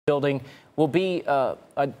Building will be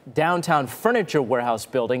a downtown furniture warehouse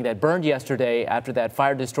building that burned yesterday after that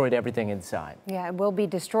fire destroyed everything inside. Yeah, it will be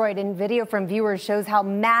destroyed. And video from viewers shows how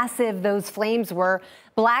massive those flames were.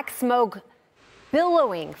 Black smoke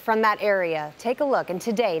billowing from that area. Take a look. And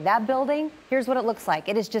today, that building, here's what it looks like.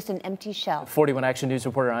 It is just an empty shell. 41 Action News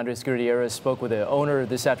reporter Andres Gutierrez spoke with the owner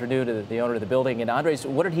this afternoon, the owner of the building. And Andres,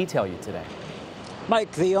 what did he tell you today?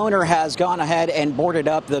 Mike, the owner has gone ahead and boarded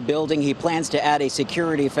up the building. He plans to add a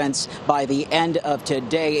security fence by the end of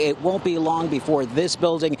today. It won't be long before this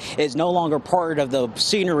building is no longer part of the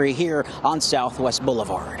scenery here on Southwest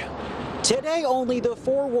Boulevard. Today, only the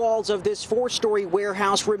four walls of this four-story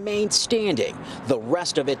warehouse remain standing. The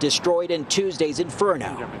rest of it destroyed in Tuesday's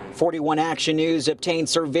inferno. 41 Action News obtained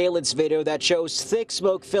surveillance video that shows thick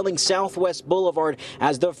smoke filling Southwest Boulevard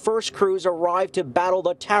as the first crews arrived to battle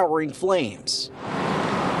the towering flames.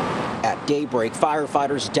 At daybreak,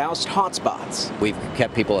 firefighters doused hotspots. We've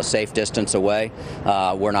kept people a safe distance away.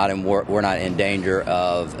 We're not in danger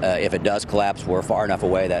of if it does collapse. We're far enough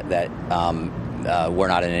away that we're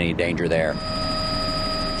not in any danger there.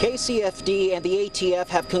 KSHB and the ATF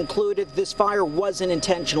have concluded this fire wasn't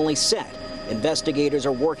intentionally set. Investigators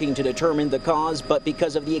are working to determine the cause, but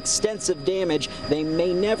because of the extensive damage, they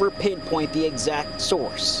may never pinpoint the exact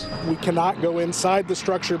source. We cannot go inside the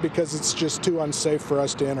structure because it's just too unsafe for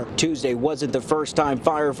us to enter. Tuesday wasn't the first time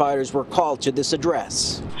firefighters were called to this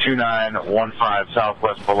address. 2915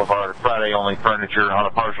 Southwest Boulevard, Friday only furniture on a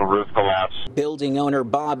partial roof collapse. Building owner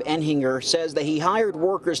Bob Enhinger says that he hired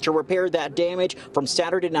workers to repair that damage from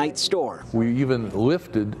Saturday night's storm. We even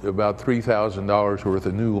lifted about $3,000 worth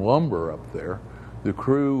of new lumber up there. The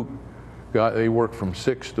crew they worked from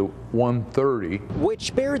 6 to 1:30. Which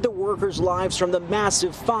spared the workers' lives from the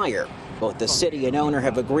massive fire. Both the city and owner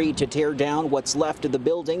have agreed to tear down what's left of the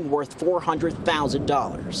building worth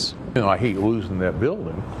 $400,000. You know, I hate losing that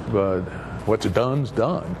building, but what's done's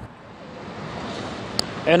done.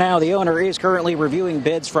 And now the owner is currently reviewing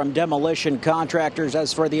bids from demolition contractors.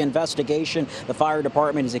 As for the investigation, the fire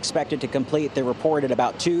department is expected to complete their report in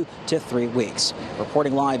about 2 to 3 weeks.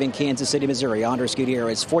 Reporting live in Kansas City, Missouri, Andres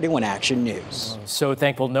Gutierrez, 41 Action News. So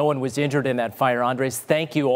thankful no one was injured in that fire. Andres, thank you.